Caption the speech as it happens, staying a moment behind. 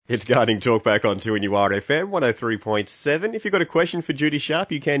It's Gardening Talk back on 2NURFM 103.7. If you've got a question for Judy Sharp,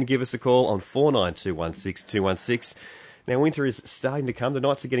 you can give us a call on 49216216. Now, winter is starting to come. The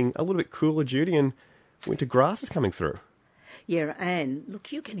nights are getting a little bit cooler, Judy, and winter grass is coming through. Yeah, Anne,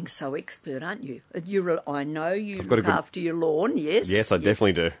 look, you're getting so expert, aren't you? I know you look after your lawn, yes? Yes, I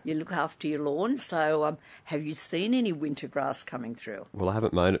definitely do. You look after your lawn, so have you seen any winter grass coming through? Well, I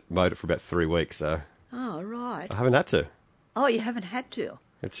haven't mowed it for about 3 weeks, so... Oh, right. I haven't had to. Oh, you haven't had to?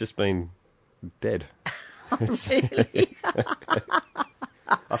 It's just been dead. Really?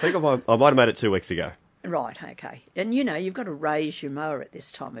 I think I might have made it 2 weeks ago. Right, okay. And, you've got to raise your mower at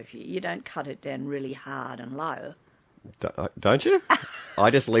this time of year. You don't cut it down really hard and low. Don't you? I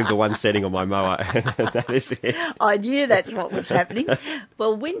just leave the one setting on my mower, and that is it. I knew that's what was happening.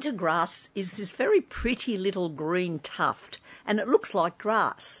 Well, winter grass is this very pretty little green tuft, and it looks like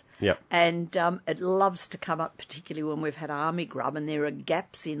grass. Yep. And it loves to come up, particularly when we've had army grub and there are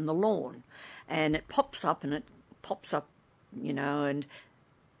gaps in the lawn. And it pops up, and it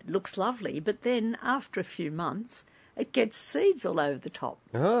looks lovely. But then after a few months, it gets seeds all over the top.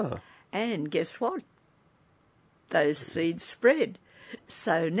 Ah. And guess what? Those seeds spread.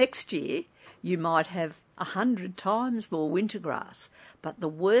 So next year, you might have 100 times more winter grass. But the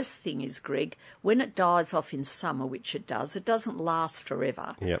worst thing is, Greg, when it dies off in summer, which it doesn't last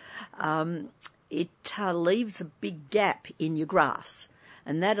forever. Yep. It leaves a big gap in your grass,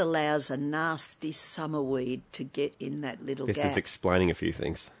 and that allows a nasty summer weed to get in that little gap. This is explaining a few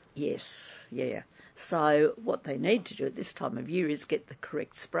things. Yes, yeah. So what they need to do at this time of year is get the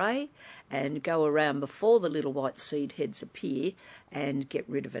correct spray and go around before the little white seed heads appear and get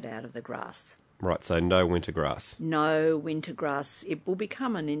rid of it out of the grass. Right, so no winter grass. No winter grass. It will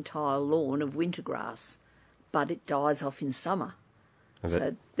become an entire lawn of winter grass, but it dies off in summer.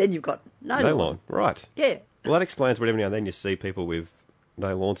 So then you've got no lawn. Right. Yeah. Well, that explains what every now and then you see people with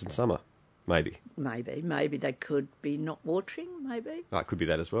no lawns in summer. Maybe. Maybe they could be not watering, maybe. Oh, it could be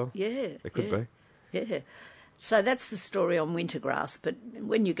that as well. Yeah. It could be. Yeah. So that's the story on winter grass, but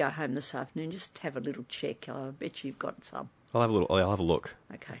when you go home this afternoon, just have a little check. I bet you've got some. I'll have a look.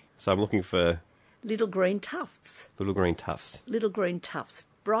 Okay. So I'm looking for... Little green tufts. Little green tufts. Little green tufts.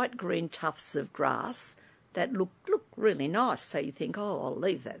 Bright green tufts of grass that look really nice. So you think, oh, I'll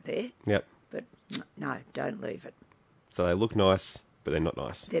leave that there. Yep. But no, don't leave it. So they look nice, but they're not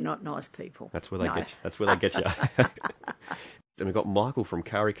nice. They're not nice people. That's where they get you. That's where they get you. And we've got Michael from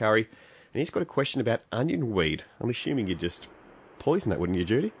Curry, and he's got a question about onion weed. I'm assuming you'd just poison that, wouldn't you,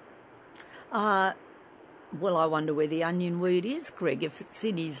 Judy? Well, I wonder where the onion weed is, Greg. If it's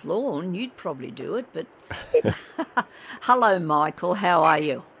in his lawn, you'd probably do it, but... Hello, Michael. How are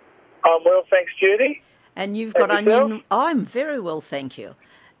you? I'm well, thanks, Judy. And you've got onion... I'm very well, thank you.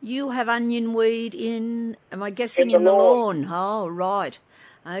 You have onion weed in, am I guessing, in the lawn? Oh, right.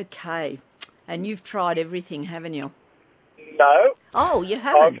 Okay. And you've tried everything, haven't you? No. Oh, you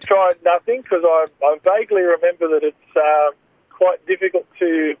haven't? I've tried nothing because I vaguely remember that it's quite difficult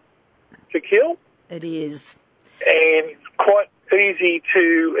to kill. It is. And quite easy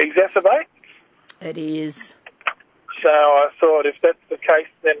to exacerbate. It is. So I thought if that's the case,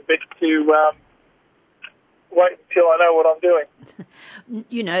 then best to wait until I know what I'm doing.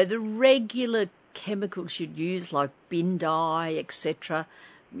 You know, the regular chemicals you'd use, like bin dye, etc.,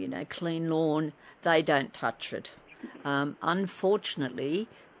 clean lawn, they don't touch it. Unfortunately,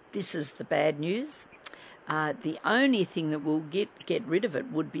 this is the bad news. The only thing that will get rid of it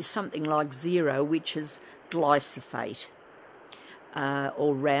would be something like Zero, which is glyphosate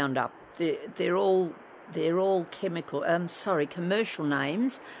or Roundup. They're all commercial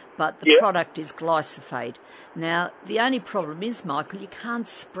names, but the product is glyphosate. Now, the only problem is, Michael, you can't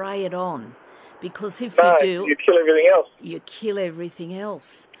spray it on because if you do, you kill everything else. You kill everything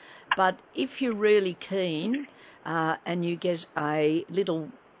else. But if you're really keen and you get a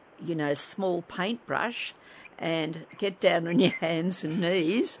little, small paintbrush and get down on your hands and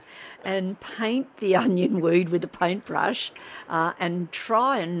knees and paint the onion weed with a paintbrush and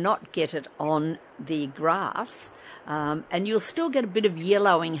try and not get it on the grass, and you'll still get a bit of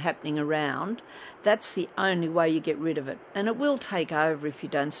yellowing happening around. That's the only way you get rid of it. And it will take over if you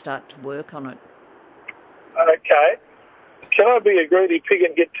don't start to work on it. Okay. Can I be a greedy pig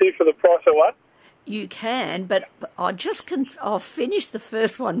and get two for the price of one? You can, but I'll finish the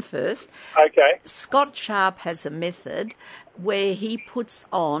first one first. Okay. Scott Sharp has a method where he puts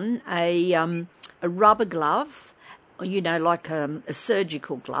on a rubber glove, like a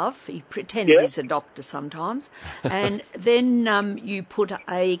surgical glove. He pretends he's a doctor sometimes. And then you put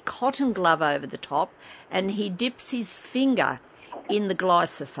a cotton glove over the top, and he dips his finger in the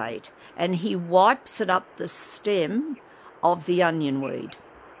glyphosate, and he wipes it up the stem of the onion weed.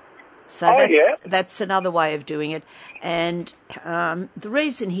 So yeah. that's another way of doing it. And the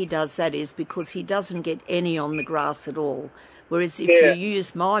reason he does that is because he doesn't get any on the grass at all. Whereas if you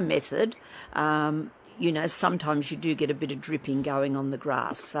use my method, sometimes you do get a bit of dripping going on the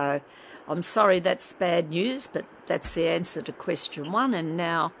grass. So I'm sorry that's bad news, but that's the answer to question 1. And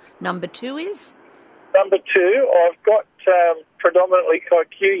now number 2 is? Number 2, I've got predominantly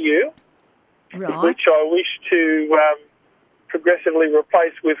Kikuyu, Right. which I wish to progressively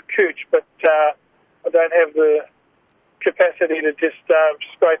replace with cooch, but I don't have the capacity to just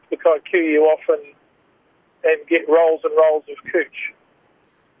scrape the Kikuyu off and get rolls and rolls of cooch.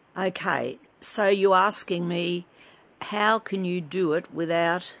 Okay, so you're asking me, how can you do it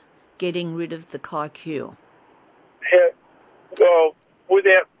without getting rid of the Kikuyu? Well,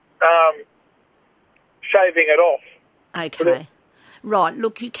 without shaving it off. Okay. Right,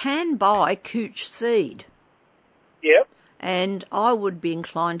 look, you can buy cooch seed. Yep. And I would be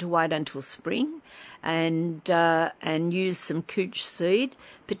inclined to wait until spring and use some cooch seed,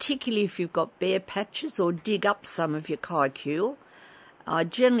 particularly if you've got bare patches, or dig up some of your Kikuyu. I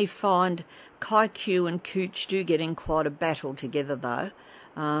generally find Kikuyu and cooch do get in quite a battle together, though.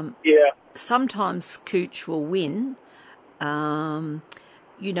 Sometimes cooch will win.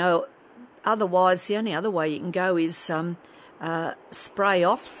 Otherwise, the only other way you can go is spray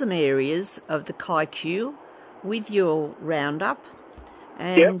off some areas of the Kikuyu with your Roundup,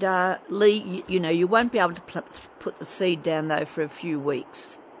 and you won't be able to put the seed down though for a few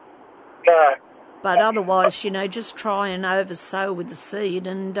weeks. No. But otherwise, just try and oversow with the seed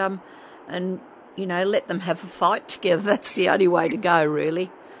and let them have a fight together. That's the only way to go,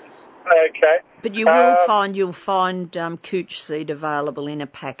 really. Okay. But you'll find cooch seed available in a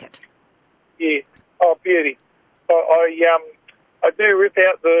packet. Yeah. Oh, beauty. I do rip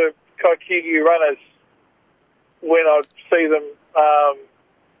out the Kikuyu runners when I see them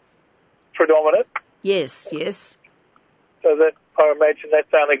predominant. Yes. So that I imagine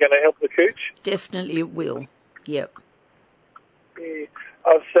that's only going to help the cooch. Definitely it will. Yep. Yeah.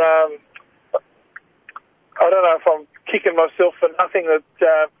 I don't know if I'm kicking myself for nothing that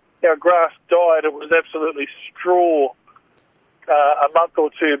our grass died. It was absolutely straw a month or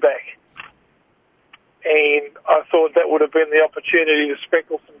 2 back. And I thought that would have been the opportunity to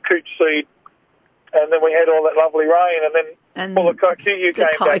sprinkle some cooch seed, and then we had all that lovely rain, and then all the Kikuyu came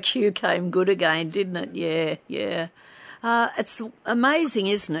back. The Kikuyu came good again, didn't it? Yeah. It's amazing,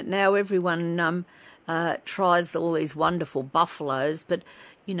 isn't it? Now everyone tries all these wonderful buffaloes, but,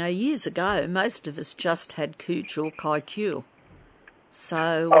 years ago, most of us just had cooch or Kikuyu.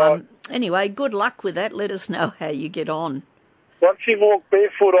 So, anyway, good luck with that. Let us know how you get on. Once you walk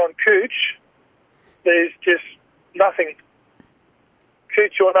barefoot on cooch, there's just nothing.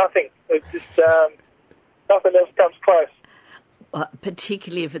 Cooch or nothing. It's just nothing else comes close.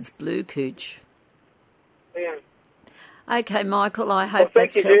 Particularly if it's blue cooch. Mm. Okay, Michael, I hope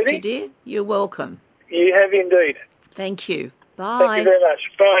that's helped you, dear. You're welcome. You have indeed. Thank you. Bye. Thank you very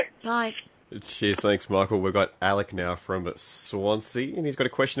much. Bye. Bye. Cheers, thanks, Michael. We've got Alec now from Swansea, and he's got a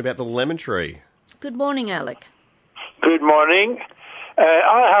question about the lemon tree. Good morning, Alec. Good morning.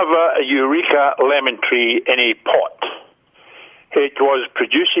 I have a Eureka lemon tree in a pot. It was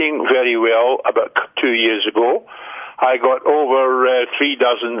producing very well about 2 years ago. I got over 3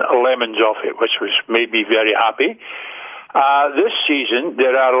 dozen lemons off it, which made me very happy. This season,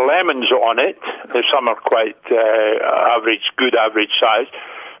 there are lemons on it. Some are quite good average size.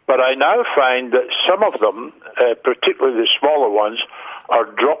 But I now find that some of them, particularly the smaller ones, are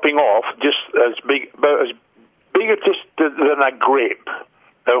dropping off just about as bigger than a grape.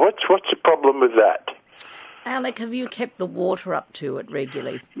 Now, what's the problem with that? Alec, have you kept the water up to it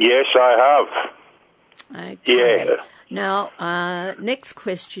regularly? Yes, I have. Okay. Yeah. Now, next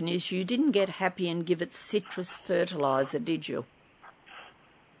question is, you didn't get happy and give it citrus fertiliser, did you?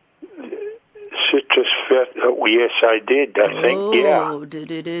 Citrus fertiliser? Oh, yes, I did, I think, yeah. Oh,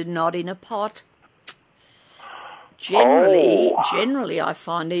 not in a pot. Generally, I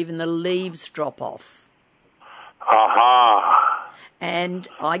find even the leaves drop off. Aha. And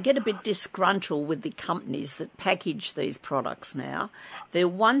I get a bit disgruntled with the companies that package these products now. There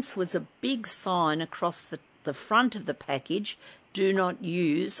once was a big sign across the front of the package, do not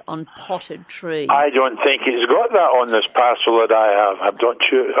use on potted trees. I don't think it's got that on this parcel that I have. I'm not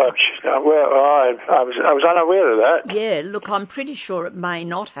sure. I was unaware of that. Yeah, look, I'm pretty sure it may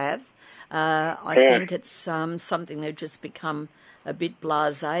not have. I think it's something they've just become a bit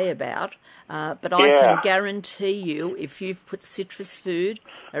blasé about. But I can guarantee you, if you've put citrus food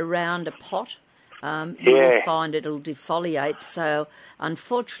around a pot, you will find it'll defoliate. So,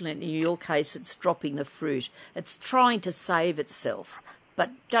 unfortunately, in your case, it's dropping the fruit. It's trying to save itself. But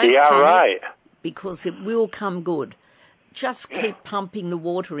don't Yeah, panic, right. because it will come good. Just keep pumping the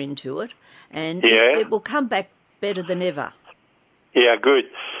water into it, and Yeah. it will come back better than ever. Yeah, good.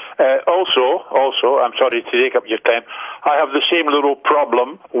 Also, I'm sorry to take up your time. I have the same little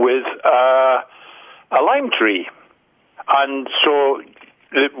problem with a lime tree. And so,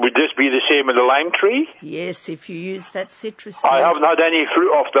 would this be the same with the lime tree? Yes, if you use that citrus I fruit. haven't had any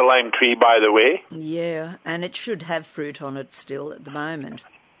fruit off the lime tree, by the way. Yeah, and it should have fruit on it still at the moment.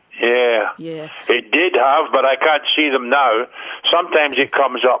 Yeah. Yeah. It did have, but I can't see them now. Sometimes it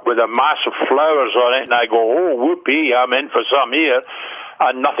comes up with a mass of flowers on it, and I go, oh, whoopee, I'm in for some here,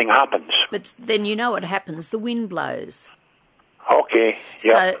 and nothing happens. But then you know what happens, the wind blows. Okay,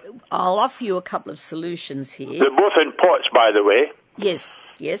 yeah. So I'll offer you a couple of solutions here. They're both in pots, by the way. Yes,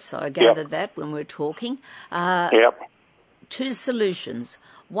 I gathered that when we're talking. Yep. Two solutions.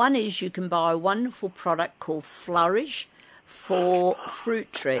 One is you can buy a wonderful product called Flourish for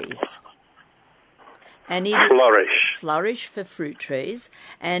fruit trees. And Flourish for fruit trees,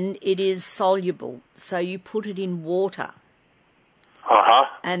 and it is soluble, so you put it in water. Uh-huh.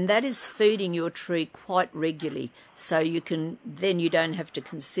 And that is feeding your tree quite regularly, so you don't have to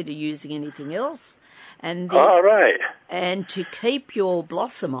consider using anything else. And All right. And to keep your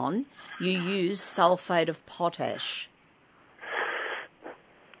blossom on, you use sulphate of potash.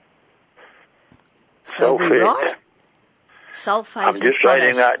 So we're right? Sulphate of potash. I'm just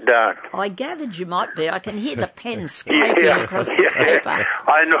writing that down. I gathered you might be. I can hear the pen scraping across the paper.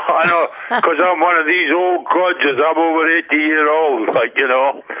 I know, because I'm one of these old codgers. I'm over 80 years old,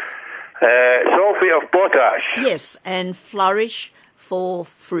 sulphate of potash. Yes, and Flourish for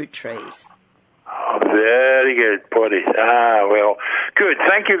fruit trees. Oh, very good, Potty. Well, good.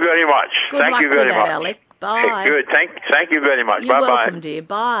 Thank you very much. Good luck with that, Alec. Bye. Good. Thank you very much. You're Bye-bye. welcome, dear.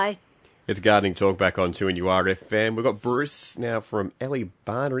 Bye. It's Gardening Talk back on 2NURFM. We've got Bruce now from Ellie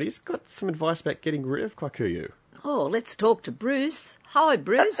Barner. He's got some advice about getting rid of Kikuyu. Oh, let's talk to Bruce. Hi,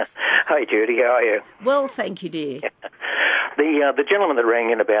 Bruce. Hi, Judy. How are you? Well, thank you, dear. The gentleman that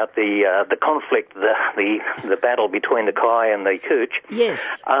rang in about the conflict, the battle between the Kai and the Cooch.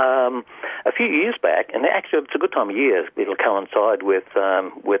 Yes. A few years back, and actually it's a good time of year. It'll coincide with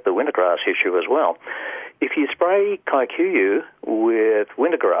the wintergrass issue as well. If you spray Kikuyu with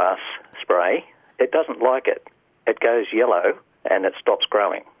wintergrass spray, it doesn't like it. It goes yellow and it stops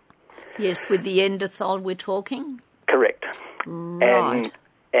growing. Yes, with the endothol we're talking? Correct. Right.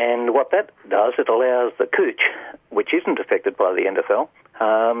 And what that does, it allows the cooch, which isn't affected by the endothel,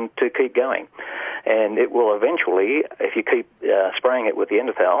 to keep going. And it will eventually, if you keep spraying it with the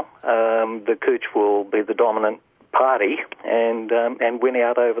endothel, the cooch will be the dominant party and win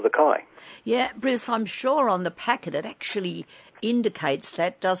out over the Kai. Yeah, Bruce, I'm sure on the packet it actually indicates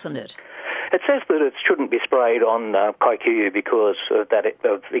that, doesn't it? It says that it shouldn't be sprayed on Kikuyu because of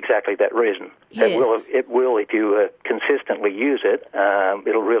exactly that reason. Yes. It will if you consistently use it,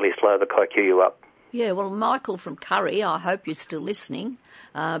 it'll really slow the Kikuyu up. Yeah, well, Michael from Curry, I hope you're still listening,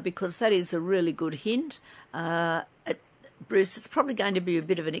 because that is a really good hint. Bruce, it's probably going to be a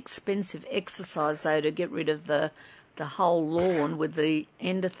bit of an expensive exercise, though, to get rid of the whole lawn with the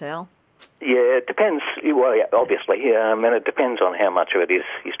endothel. Yeah, it depends. Well, yeah, obviously, and it depends on how much of it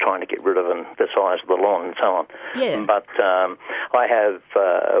he's trying to get rid of and the size of the lawn and so on. Yeah. But I have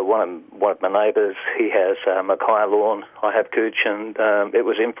one of my neighbours. He has a Mackay lawn. I have cooch, and it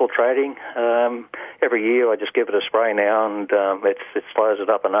was infiltrating. Every year, I just give it a spray now, and it slows it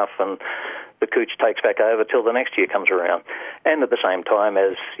up enough, and the cooch takes back over till the next year comes around. And at the same time,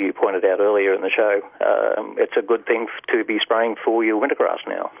 as you pointed out earlier in the show, it's a good thing to be spraying for your wintergrass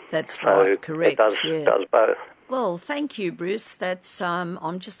now. That's right, correct. It does both. Well, thank you, Bruce. That's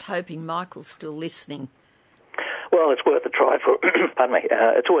I'm just hoping Michael's still listening. Well, it's worth a try for. Pardon me.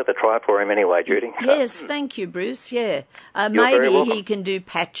 It's worth a try for him anyway, Judy. So. Yes, thank you, Bruce. Yeah, very maybe welcome. he can do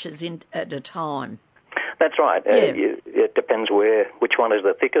patches at a time. That's right. Yeah. It depends which one is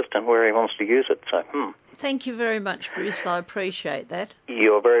the thickest and where he wants to use it. So, Thank you very much, Bruce. I appreciate that.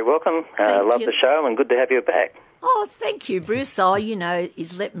 You're very welcome. Love you. the show and good to have you back. Oh, thank you, Bruce. Oh,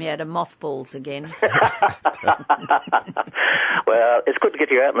 he's let me out of mothballs again. Well, it's good to get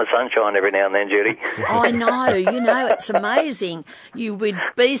you out in the sunshine every now and then, Judy. I know. It's amazing. You would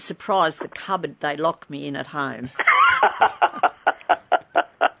be surprised the cupboard they locked me in at home.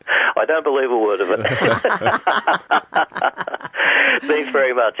 I don't believe a word of it. Thanks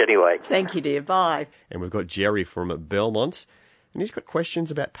very much anyway. Thank you, dear. Bye. And we've got Jerry from Belmont, and he's got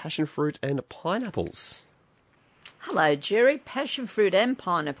questions about passion fruit and pineapples. Hello, Jerry. Passion fruit and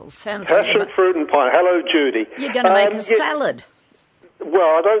pineapples. Sounds Passion like fruit and pineapple. Hello, Judy. you're going to make a salad.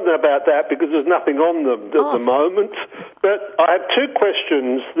 Well, I don't know about that because there's nothing on them at the moment. But I have two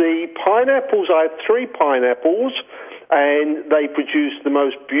questions. The pineapples, I have 3 pineapples, and they produced the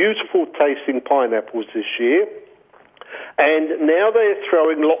most beautiful tasting pineapples this year. And now they're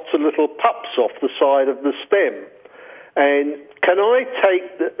throwing lots of little pups off the side of the stem. And can I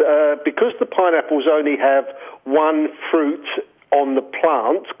take, because the pineapples only have one fruit on the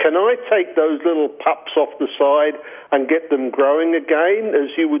plant, can I take those little pups off the side and get them growing again as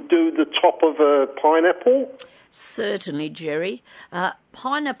you would do the top of a pineapple? Certainly, Jerry.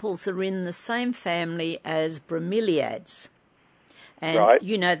 Pineapples are in the same family as bromeliads. And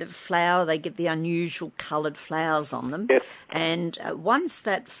you know the flower, they get the unusual coloured flowers on them. Yes. And once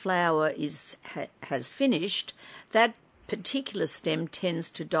that flower has finished, that particular stem tends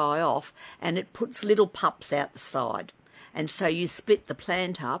to die off and it puts little pups out the side. And so you split the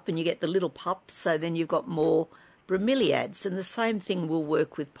plant up and you get the little pups, so then you've got more bromeliads. And the same thing will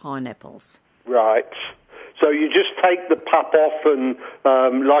work with pineapples. Right. So you just take the pup off and,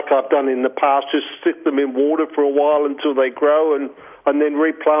 like I've done in the past, just stick them in water for a while until they grow and then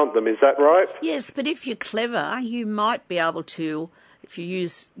replant them. Is that right? Yes, but if you're clever, you might be able to, if you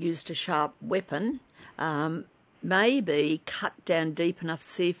used a sharp weapon, maybe cut down deep enough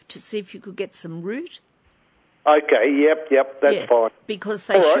to see if you could get some root. Okay, yep, that's fine. Because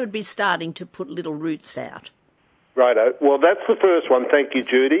they should be starting to put little roots out. Righto. Well, that's the first one. Thank you,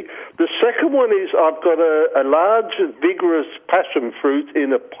 Judy. The second one is I've got a large, vigorous passion fruit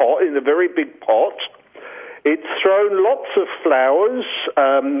in a pot, in a very big pot. It's thrown lots of flowers,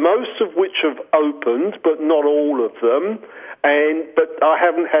 most of which have opened, but not all of them. But I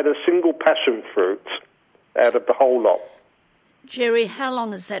haven't had a single passion fruit out of the whole lot. Jerry, how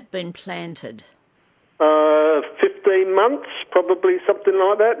long has that been planted? 15 months, probably something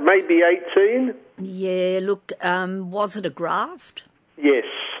like that, maybe 18. Yeah, look, was it a graft? Yes.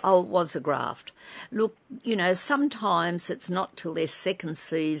 Oh, it was a graft. Look, you know, sometimes it's not till their second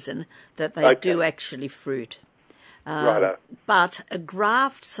season that they do actually fruit. Righto. But a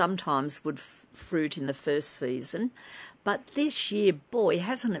graft sometimes would fruit in the first season. But this year, boy,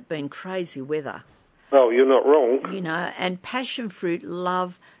 hasn't it been crazy weather? Oh, you're not wrong. You know, and passion fruit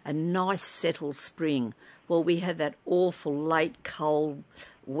love a nice settled spring. Well, we had that awful late cold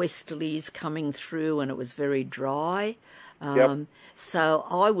westerlies coming through and it was very dry. So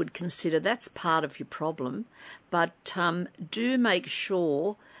I would consider that's part of your problem. But do make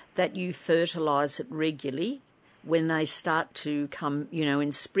sure that you fertilise it regularly when they start to come, you know,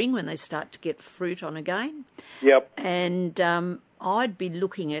 in spring, when they start to get fruit on again. Yep. And I'd be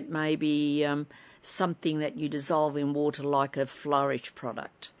looking at maybe something that you dissolve in water like a Flourish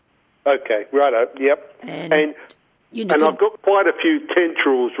product. Okay, righto, yep. And you know, I've got quite a few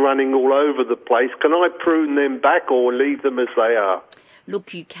tendrils running all over the place. Can I prune them back or leave them as they are?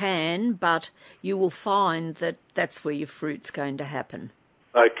 Look, you can, but you will find that that's where your fruit's going to happen.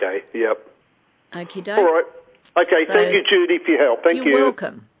 Okay, yep. Okie doke. All right. Okay, So, thank you, Judy, for your help. Thank you. You're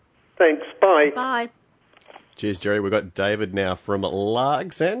welcome. Thanks, bye. Bye. Cheers, Jerry. We've got David now from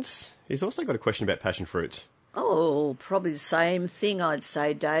Largsense. He's also got a question about passion fruit. Oh, probably the same thing, I'd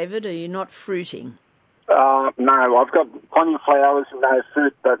say, David. Are you not fruiting? No, I've got plenty of flowers and no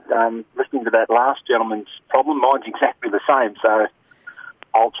fruit, but listening to that last gentleman's problem, mine's exactly the same, so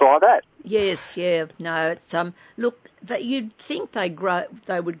I'll try that. Yes, yeah. No, it's look, you'd think they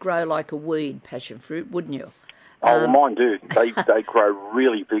would grow like a weed, passion fruit, wouldn't you? Well, mine do. They grow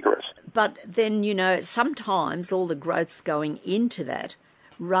really vigorous. But then, you know, sometimes all the growth's going into that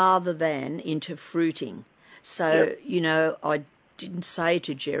rather than into fruiting. So, you know, I didn't say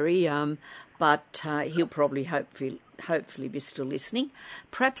to Jerry, but he'll probably hopefully be still listening.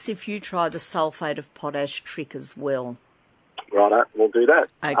 Perhaps if you try the sulphate of potash trick as well. Righto, we'll do that.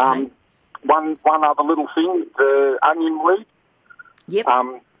 Okay. One other little thing, the onion weed. Yep.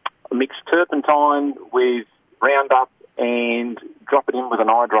 Mix turpentine with Roundup and drop it in with an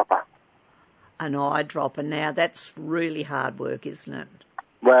eyedropper. An eyedropper. Now, that's really hard work, isn't it?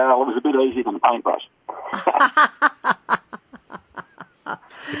 Well, it was a bit easier than a paintbrush.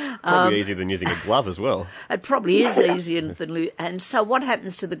 It's probably easier than using a glove as well. It probably is easier than... And so what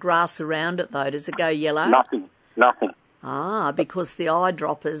happens to the grass around it, though? Does it go yellow? Nothing. Ah, because the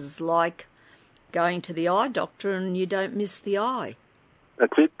eyedropper's like going to the eye doctor and you don't miss the eye.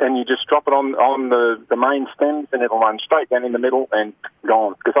 That's it, and you just drop it on the main stems and it'll run straight down in the middle and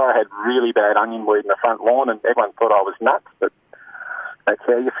gone. Because I had really bad onion weed in the front lawn and everyone thought I was nuts, but that's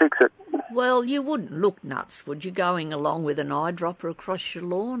how you fix it. Well, you wouldn't look nuts, would you, going along with an eyedropper across your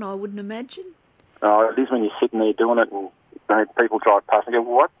lawn, I wouldn't imagine? Oh, it is when you're sitting there doing it and So people drive past and go,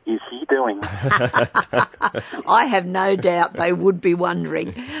 what is he doing? I have no doubt they would be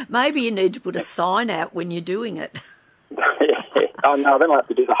wondering. Maybe you need to put a sign out when you're doing it. Oh, no, then I have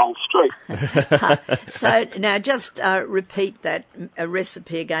to do the whole street. So now just repeat that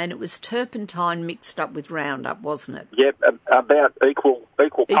recipe again. It was turpentine mixed up with Roundup, wasn't it? Yep, about equal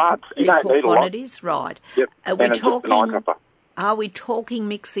parts. You don't Equal need quantities, right. Yep, Are we and just an eyedropper. Are we talking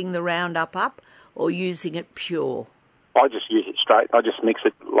mixing the Roundup up or using it pure? I just use it straight. I just mix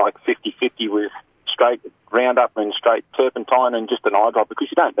it like 50-50 with straight Roundup and straight turpentine and just an eyedropper because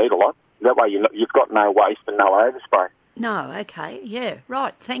you don't need a lot. That way you've got no waste and no overspray. No, okay, yeah,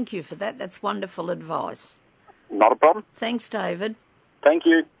 right. Thank you for that. That's wonderful advice. Not a problem. Thanks, David. Thank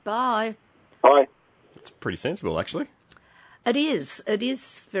you. Bye. Bye. It's pretty sensible, actually. It is. It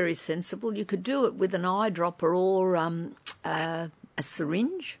is very sensible. You could do it with an eyedropper or a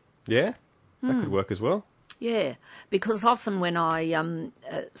syringe. Yeah, that could work as well. Yeah, because often when I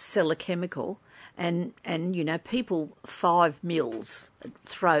sell a chemical and you know, people 5 mils, it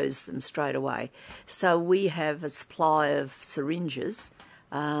throws them straight away. So we have a supply of syringes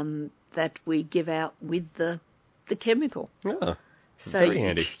that we give out with the chemical. Oh, So very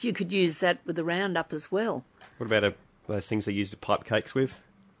handy. you could use that with the Roundup as well. What about those things they use to pipe cakes with?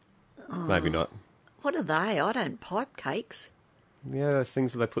 Maybe not. What are they? I don't pipe cakes. Yeah, those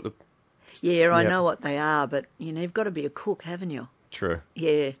things that they put the... Yeah, I Yep. know what they are, but, you know, you've got to be a cook, haven't you? True.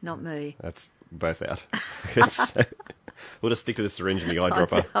 Yeah, not me. That's both out. We'll just stick to the syringe and the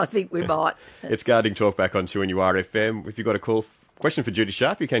eyedropper. I think we might. It's Gardening Talk back on 2NURFM. If you've got a question for Judy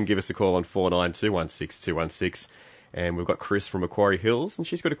Sharp, you can give us a call on 49216216. And we've got Chris from Macquarie Hills, and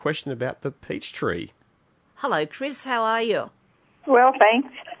she's got a question about the peach tree. Hello, Chris. How are you? Well,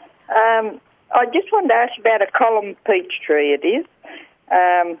 thanks. I just wanted to ask you about a column peach tree, it is.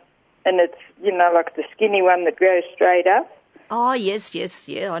 And it's, you know, like the skinny one that grows straight up. Oh, yes,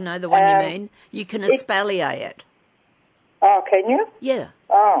 yeah, I know the one you mean. You can espalier it. Oh, can you? Yeah.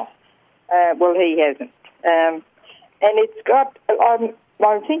 Oh, well, he hasn't. And it's got,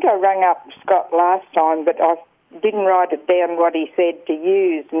 I think I rang up Scott last time, but I didn't write it down what he said to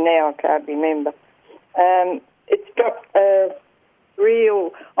use, and now I can't remember. It's got a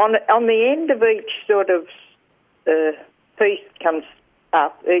real, on the end of each sort of piece comes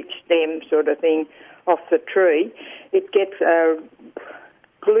up, each stem sort of thing off the tree, it gets a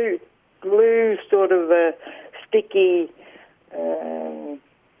glue sort of a sticky...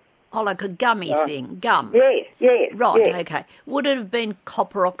 like a gummy thing, gum. Yes. Right, yes. okay. Would it have been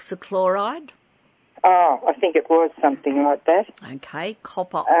copper oxychloride? Oh, I think it was something like that. Okay,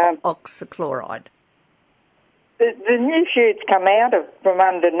 copper oxychloride. The new shoots come out from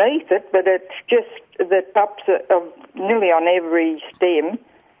underneath it, but it's just the tops of nearly on every stem.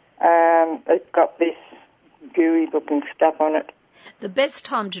 It's got this gooey-looking stuff on it. The best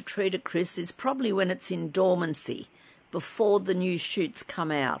time to treat it, Chris, is probably when it's in dormancy, before the new shoots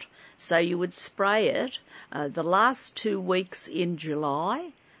come out. So you would spray it the last 2 weeks in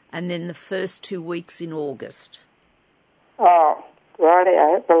July and then the first 2 weeks in August. Oh, righty.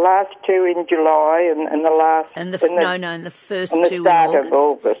 The last 2 in July and the last... And the first and the 2 in start August. Of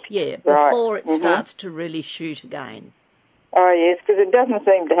August. Yeah, right. before it starts to really shoot again. Oh, yes, because it doesn't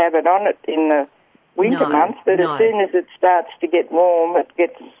seem to have it on it in the winter months, but as soon as it starts to get warm, it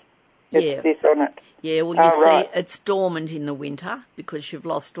gets this on it. Yeah, well, you see, it's dormant in the winter because you've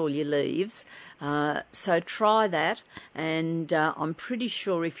lost all your leaves. So try that, and I'm pretty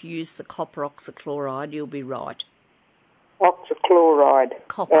sure if you use the copper oxychloride, you'll be right. Oxychloride.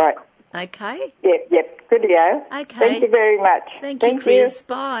 Copper. Right. Okay? Yep. Good to go. Okay. Thank you very much. Thank you, Chris.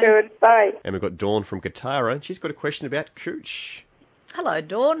 Bye. Good. Bye. And we've got Dawn from Katara, and she's got a question about cooch. Hello,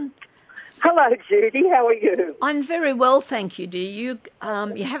 Dawn. Hello, Judy. How are you? I'm very well, thank you. Do you?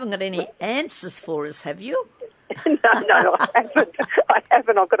 You haven't got any answers for us, have you? No, I haven't.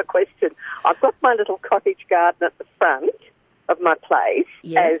 I've got a question. I've got my little cottage garden at the front of my place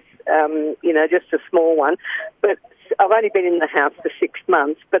as, just a small one. But I've only been in the house for 6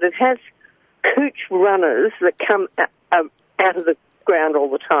 months, but it has cooch runners that come out of the ground all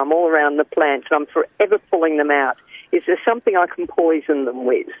the time, all around the plants, and I'm forever pulling them out. Is there something I can poison them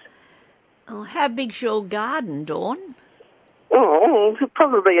with? Oh, how big's your garden, Dawn? Oh,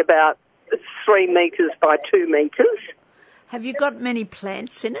 probably about 3 metres by 2 metres. Have you got many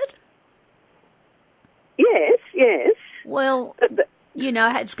plants in it? Yes. Well,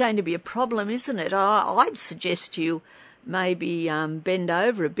 it's going to be a problem, isn't it? I'd suggest you maybe bend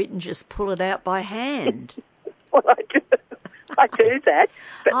over a bit and just pull it out by hand. Well, I do that,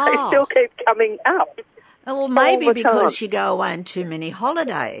 but they still keep coming up. Well, maybe because you go away on too many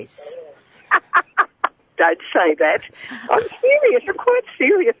holidays. don't say that. I'm serious. I'm quite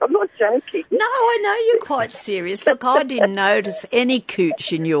serious. I'm not joking. No, I know you're quite serious. Look, I didn't notice any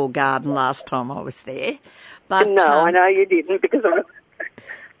cooch in your garden last time I was there. But no, I know you didn't because I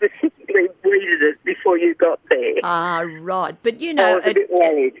specifically breeded it before you got there. Ah, right. But, you I know, was a bit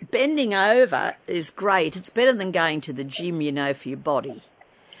worried. bending over is great. It's better than going to the gym, you know, for your body.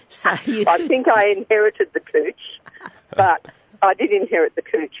 So you... I think I inherited the cooch, but I did inherit the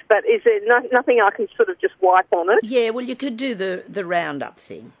cooch. But is there nothing I can sort of just wipe on it? Yeah, well, you could do the Roundup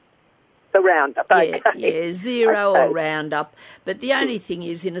thing. The Roundup, okay. Yeah, zero or Roundup. But the only thing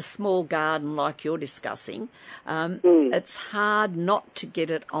is, in a small garden like you're discussing, it's hard not to get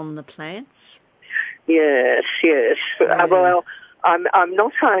it on the plants. Yes. Well, I'm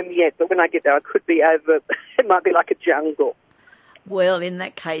not home yet, but when I get there, I could be over. It might be like a jungle. Well, in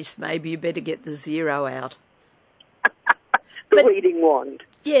that case, maybe you better get the zero out. The weeding wand.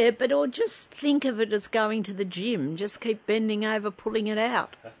 Yeah, or just think of it as going to the gym. Just keep bending over, pulling it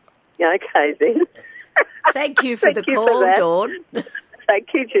out. Okay, then. Thank you for the call, Dawn.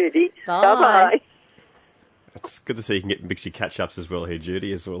 Thank you, Judy. Bye. Bye-bye. It's good to see you can mix your catch-ups as well here,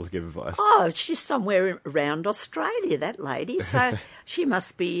 Judy, as well as give advice. Oh, she's somewhere around Australia, that lady. So she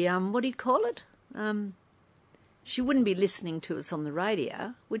must be, what do you call it? She wouldn't be listening to us on the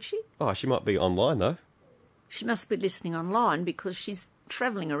radio, would she? Oh, she might be online, though. She must be listening online because she's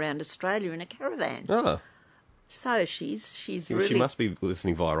travelling around Australia in a caravan. Oh. So she's really... She must be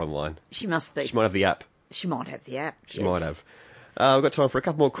listening via online. She must be. She might have the app. She might have the app, She might have. We've got time for a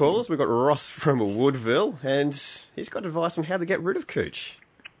couple more calls. We've got Ross from Woodville, and he's got advice on how to get rid of cooch.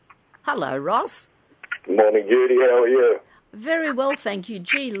 Hello, Ross. Good morning, Judy. How are you? Very well, thank you.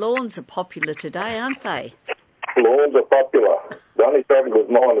 Gee, lawns are popular today, aren't they? Lawns are popular. The only problem with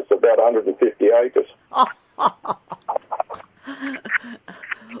mine is about 150 acres.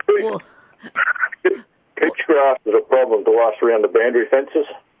 Well, Pitch grass is a problem to us around the boundary fences.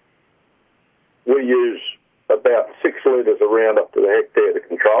 We use about 6 litres of Roundup to the hectare to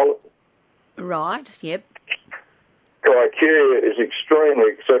control it. right, yep. Crikea is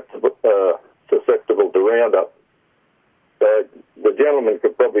extremely susceptible to Roundup. So the gentleman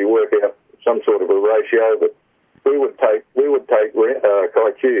could probably work out some sort of a ratio, but we would take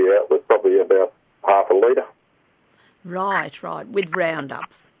Crikea out with probably about half a litre. Right, with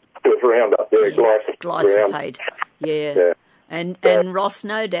Roundup. With Roundup, Glyphosate, yeah. And Ross,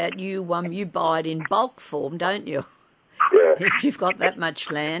 no doubt you buy it in bulk form, don't you? Yeah. If you've got that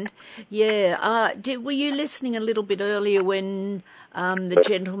much land. Yeah. Were you listening a little bit earlier when the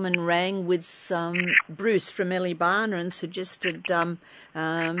gentleman rang with Bruce from Elibarna and suggested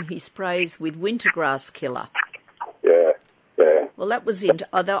he sprays with wintergrass killer? Yeah. Well, that was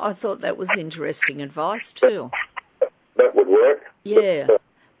I thought that was interesting advice too. That would work. Yeah.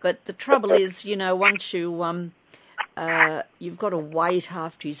 But the trouble is, once you've got to wait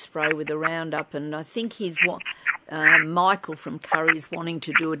after you spray with the Roundup, and I think Michael from Curry's wanting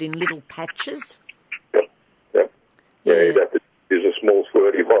to do it in little patches. Yep. Yeah, you'd have to use a small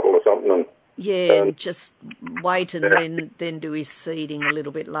squirty bottle or something. And just wait and then do his seeding a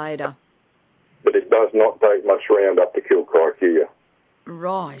little bit later. But it does not take much Roundup to kill Crikea.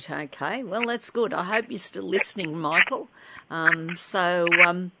 Right, okay. Well, that's good. I hope you're still listening, Michael. It's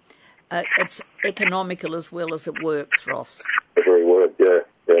economical as well as it works, Ross. Every word, yeah.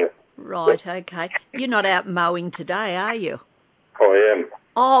 Right, okay. You're not out mowing today, are you? I am.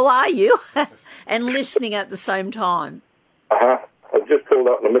 Oh, are you? And listening at the same time? Uh-huh. I've just pulled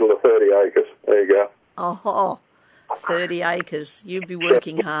up in the middle of 30 acres. There you go. Oh, 30 acres. You'd be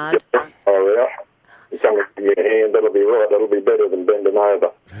working hard. Oh, yeah. Something in your hand, that'll be right. That'll be better than bending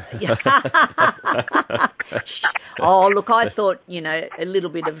over. Oh, look, I thought, a little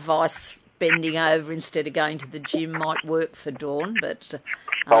bit of advice bending over instead of going to the gym might work for Dawn, but...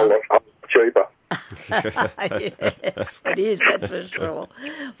 cheaper. Yes, it is, that's for sure.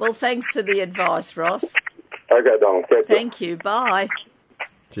 Well, thanks for the advice, Ross. Okay, Don. Thank you. Bye.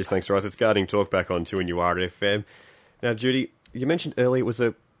 Cheers, thanks, Ross. It's Gardening Talk back on 2NURFM. Now, Judy, you mentioned earlier it was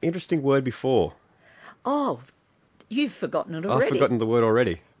an interesting word before. Oh, you've forgotten it already. I've forgotten the word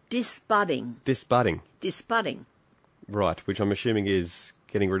already. Disbudding. Disbudding. Right, which I'm assuming is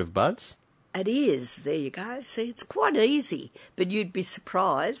getting rid of buds? It is. There you go. See, it's quite easy, but you'd be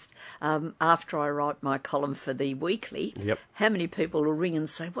surprised after I write my column for the weekly, how many people will ring and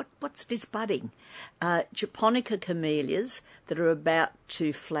say, what's disbudding? Japonica camellias that are about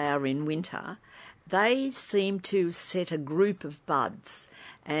to flower in winter, they seem to set a group of buds,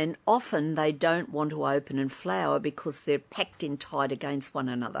 and often they don't want to open and flower because they're packed in tight against one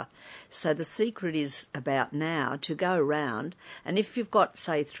another. So the secret is about now to go around, and if you've got,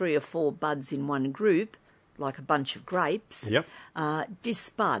 say, 3 or 4 buds in one group, like a bunch of grapes,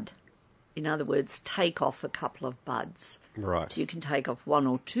 disbud. In other words, take off a couple of buds. Right. You can take off one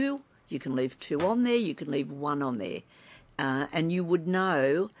or two. You can leave two on there. You can leave one on there. And you would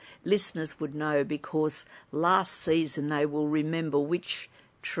know, listeners would know, because last season they will remember which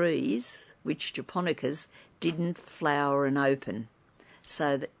trees, which japonicas, didn't flower and open.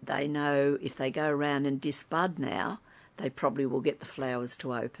 So that they know if they go around and disbud now, they probably will get the flowers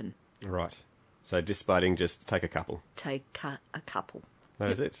to open. Right. So disbudding, just take a couple. Take a couple.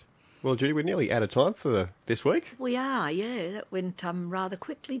 That is it. Well, Judy, we're nearly out of time for this week. We are, yeah. That went rather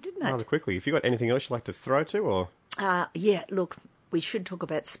quickly, didn't it? Rather quickly. Have you got anything else you'd like to throw to, or...? Yeah, look, we should talk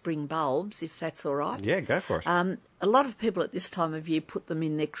about spring bulbs, if that's all right. Yeah, go for it. A lot of people at this time of year put them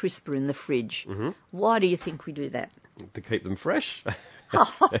in their crisper in the fridge. Mm-hmm. Why do you think we do that? To keep them fresh.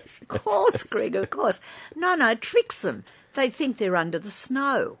 Oh, of course, Greg, of course. No, it tricks them. They think they're under the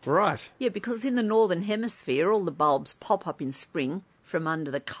snow. Right. Yeah, because in the northern hemisphere, all the bulbs pop up in spring from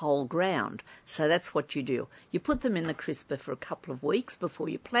under the cold ground. So that's what you do. You put them in the crisper for a couple of weeks before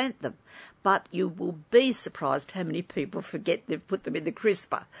you plant them. But you will be surprised how many people forget they've put them in the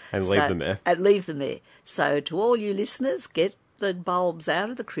crisper. And leave them there. And leave them there. So to all you listeners, get the bulbs out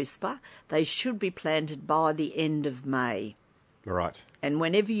of the crisper. They should be planted by the end of May. Right. And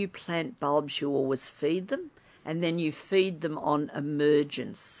whenever you plant bulbs, you always feed them. And then you feed them on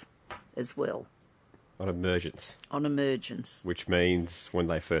emergence as well. On emergence. On emergence. Which means when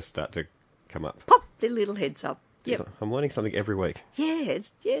they first start to come up. Pop their little heads up. Yep. I'm learning something every week. Yeah.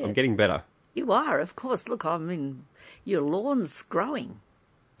 I'm getting better. You are, of course. Look, I mean, your lawn's growing.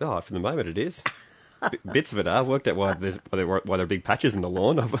 Oh, for the moment it is. Bits of it are. Worked out why there are big patches in the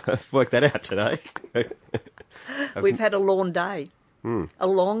lawn. I've worked that out today. We've had a lawn day. A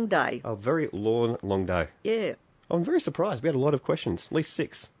long day. A very long day. Yeah. I'm very surprised. We had a lot of questions, at least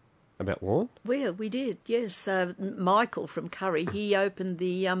 6, about lawn. Well, we did, yes. Michael from Curry, he opened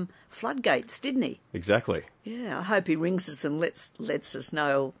the floodgates, didn't he? Exactly. Yeah, I hope he rings us and lets us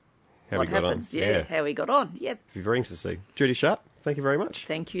know how what he got happens. On. Yeah, how he got on. Yep. It'd be very interesting to see. Judy Sharp, thank you very much.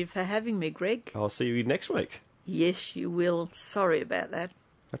 Thank you for having me, Greg. I'll see you next week. Yes, you will. Sorry about that.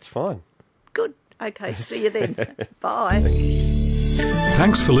 That's fine. Good. Okay, see you then. Bye.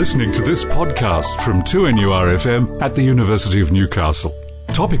 Thanks for listening to this podcast from 2NURFM at the University of Newcastle.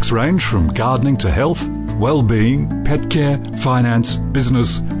 Topics range from gardening to health, well-being, pet care, finance,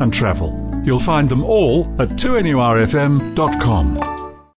 business and travel. You'll find them all at 2NURFM.com.